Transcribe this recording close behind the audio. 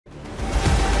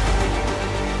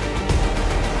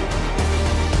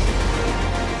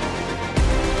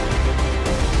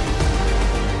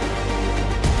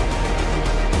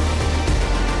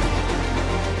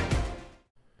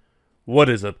What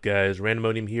is up, guys?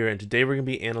 Randomodium here, and today we're going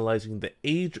to be analyzing the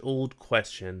age-old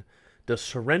question: does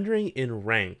surrendering in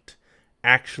ranked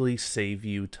actually save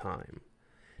you time?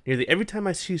 Nearly every time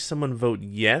I see someone vote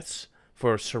yes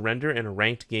for a surrender in a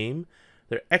ranked game,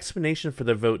 their explanation for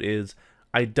their vote is,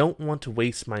 I don't want to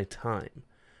waste my time.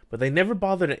 But they never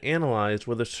bother to analyze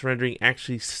whether surrendering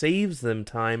actually saves them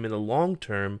time in the long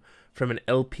term from an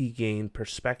LP gain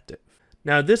perspective.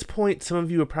 Now at this point, some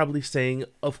of you are probably saying,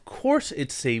 of course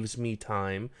it saves me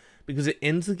time, because it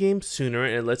ends the game sooner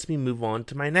and it lets me move on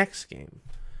to my next game.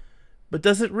 But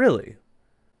does it really?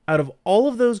 Out of all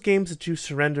of those games that you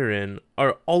surrender in,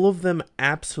 are all of them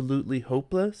absolutely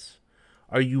hopeless?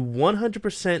 Are you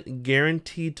 100%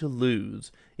 guaranteed to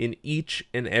lose in each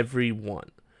and every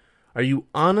one? Are you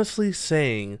honestly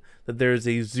saying that there is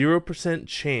a 0%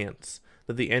 chance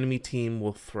that the enemy team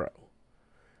will throw?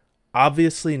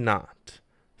 Obviously not.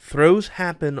 Throws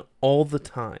happen all the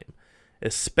time,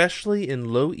 especially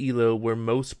in low elo where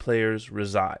most players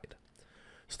reside.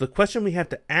 So the question we have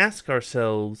to ask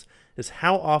ourselves is,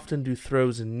 how often do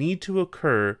throws need to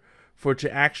occur for it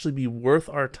to actually be worth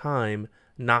our time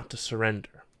not to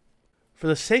surrender? For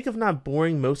the sake of not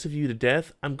boring most of you to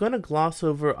death, I'm going to gloss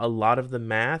over a lot of the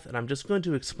math, and I'm just going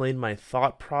to explain my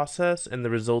thought process and the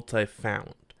results I've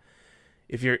found.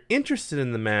 If you're interested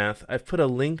in the math, I've put a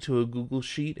link to a Google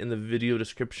Sheet in the video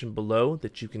description below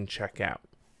that you can check out.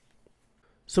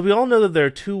 So we all know that there are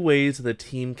two ways that a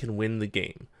team can win the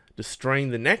game: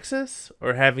 destroying the Nexus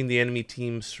or having the enemy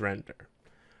team surrender.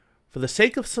 For the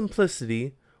sake of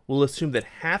simplicity, we'll assume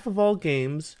that half of all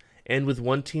games end with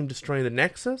one team destroying the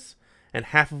Nexus, and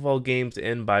half of all games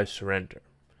end by surrender.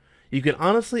 You can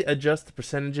honestly adjust the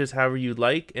percentages however you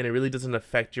like, and it really doesn't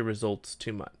affect your results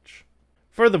too much.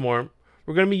 Furthermore,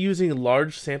 we're going to be using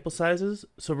large sample sizes,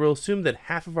 so we'll assume that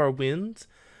half of our wins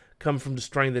come from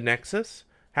destroying the Nexus,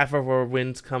 half of our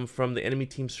wins come from the enemy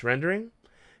team surrendering,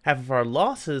 half of our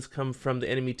losses come from the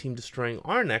enemy team destroying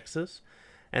our Nexus,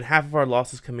 and half of our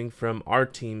losses coming from our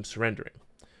team surrendering.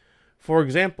 For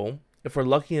example, if we're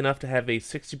lucky enough to have a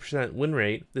 60% win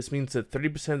rate, this means that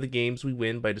 30% of the games we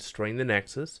win by destroying the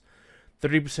Nexus,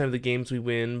 30% of the games we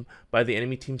win by the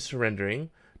enemy team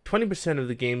surrendering, 20% of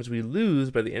the games we lose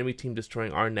by the enemy team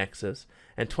destroying our Nexus,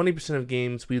 and 20% of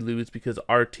games we lose because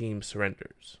our team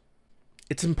surrenders.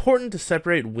 It's important to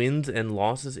separate wins and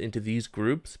losses into these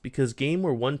groups, because games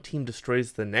where one team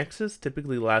destroys the Nexus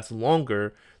typically last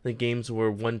longer than games where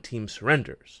one team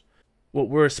surrenders. What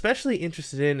we're especially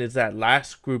interested in is that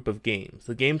last group of games,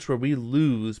 the games where we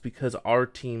lose because our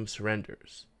team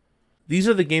surrenders. These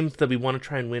are the games that we want to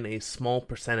try and win a small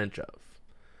percentage of.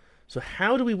 So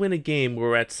how do we win a game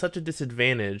where we're at such a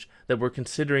disadvantage that we're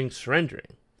considering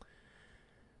surrendering?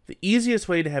 The easiest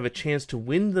way to have a chance to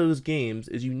win those games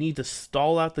is you need to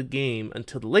stall out the game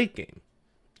until the late game.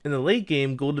 In the late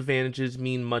game, gold advantages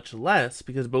mean much less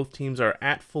because both teams are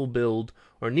at full build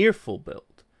or near full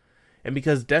build. And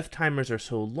because death timers are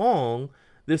so long,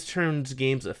 this turns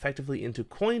games effectively into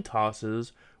coin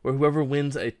tosses where whoever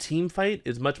wins a team fight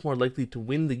is much more likely to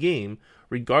win the game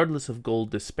regardless of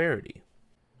gold disparity.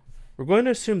 We're going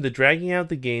to assume that dragging out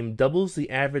the game doubles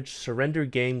the average surrender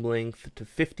game length to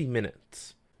 50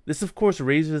 minutes. This of course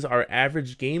raises our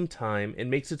average game time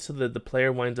and makes it so that the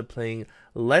player winds up playing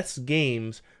less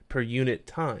games per unit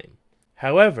time.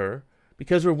 However,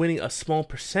 because we're winning a small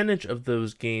percentage of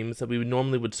those games that we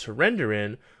normally would surrender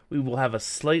in, we will have a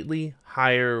slightly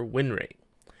higher win rate.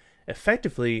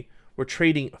 Effectively, we're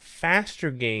trading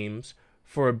faster games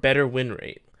for a better win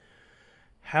rate.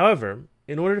 However,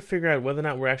 in order to figure out whether or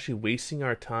not we're actually wasting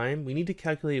our time, we need to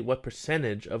calculate what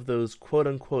percentage of those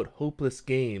quote-unquote hopeless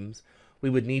games we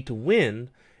would need to win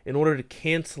in order to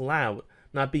cancel out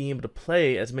not being able to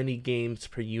play as many games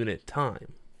per unit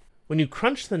time. When you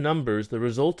crunch the numbers, the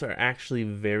results are actually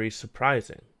very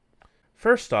surprising.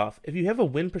 First off, if you have a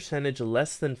win percentage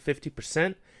less than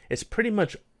 50%, it's pretty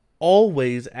much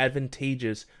always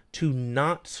advantageous to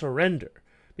not surrender,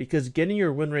 because getting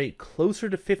your win rate closer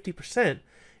to 50%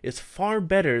 is far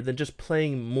better than just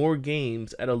playing more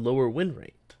games at a lower win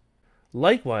rate.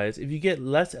 Likewise, if you get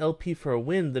less LP for a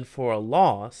win than for a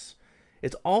loss,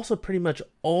 it's also pretty much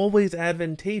always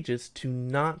advantageous to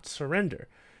not surrender,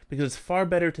 because it's far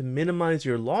better to minimize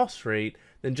your loss rate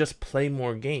than just play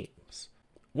more games.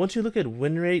 Once you look at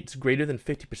win rates greater than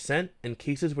 50% and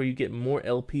cases where you get more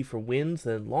LP for wins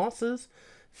than losses,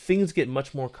 things get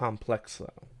much more complex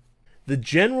though. The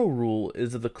general rule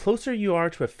is that the closer you are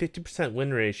to a 50%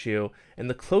 win ratio and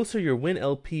the closer your win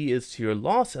LP is to your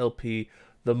loss LP,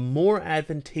 the more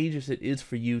advantageous it is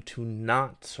for you to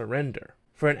not surrender.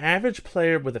 For an average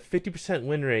player with a 50%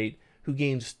 win rate who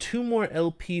gains 2 more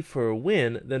LP for a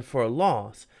win than for a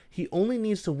loss, he only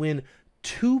needs to win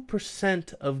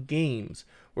 2% of games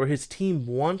where his team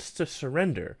wants to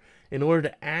surrender in order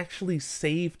to actually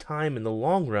save time in the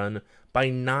long run by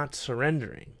not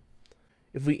surrendering.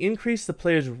 If we increase the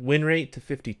player's win rate to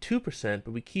 52%,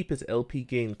 but we keep his LP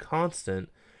gain constant,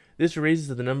 this raises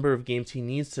the number of games he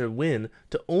needs to win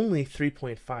to only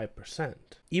 3.5%.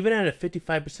 Even at a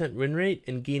 55% win rate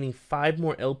and gaining 5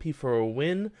 more LP for a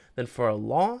win than for a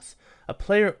loss, a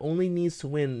player only needs to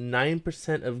win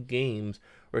 9% of games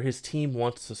where his team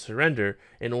wants to surrender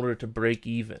in order to break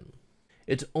even.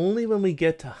 It's only when we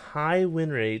get to high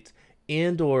win rates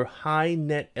and/or high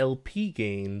net LP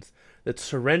gains that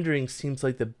surrendering seems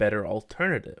like the better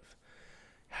alternative.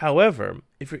 However,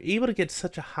 if you're able to get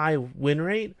such a high win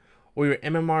rate, or your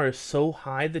MMR is so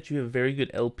high that you have very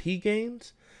good LP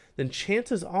gains, then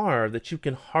chances are that you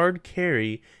can hard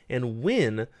carry and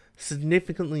win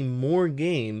significantly more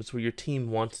games where your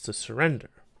team wants to surrender.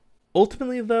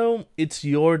 Ultimately though, it's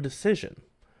your decision.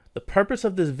 The purpose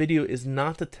of this video is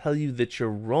not to tell you that you're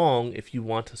wrong if you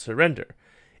want to surrender.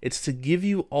 It's to give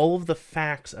you all of the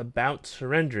facts about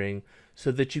surrendering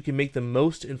so that you can make the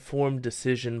most informed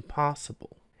decision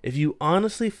possible. If you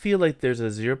honestly feel like there's a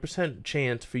 0%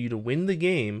 chance for you to win the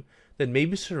game, then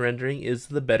maybe surrendering is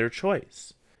the better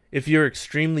choice. If you're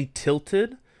extremely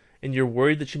tilted and you're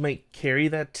worried that you might carry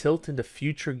that tilt into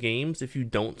future games if you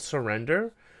don't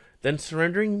surrender, then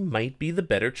surrendering might be the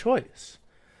better choice.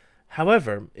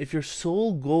 However, if your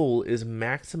sole goal is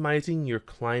maximizing your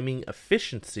climbing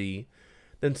efficiency,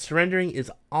 then surrendering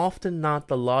is often not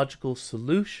the logical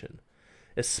solution,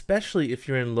 especially if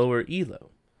you're in lower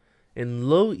elo. In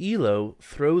low elo,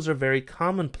 throws are very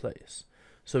commonplace,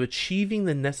 so achieving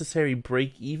the necessary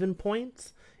break-even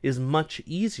points is much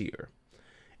easier.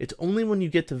 It's only when you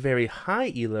get to very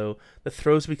high elo that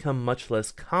throws become much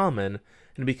less common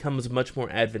and it becomes much more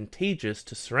advantageous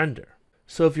to surrender.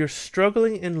 So if you're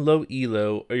struggling in low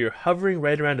elo or you're hovering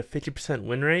right around a 50%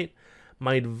 win rate,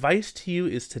 my advice to you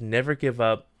is to never give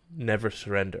up, never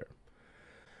surrender.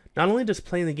 Not only does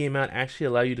playing the game out actually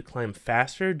allow you to climb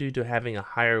faster due to having a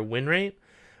higher win rate,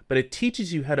 but it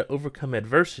teaches you how to overcome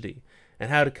adversity and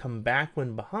how to come back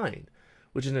when behind,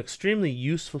 which is an extremely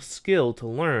useful skill to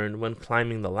learn when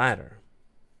climbing the ladder.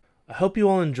 I hope you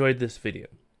all enjoyed this video.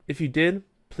 If you did,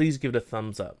 please give it a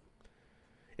thumbs up.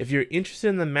 If you're interested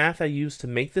in the math I used to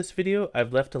make this video,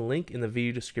 I've left a link in the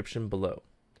video description below.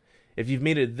 If you've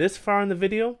made it this far in the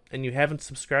video and you haven't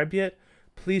subscribed yet,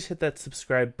 please hit that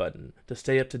subscribe button to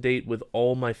stay up to date with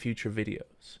all my future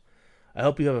videos. I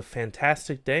hope you have a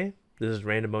fantastic day. This is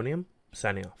Randomonium,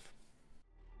 signing off.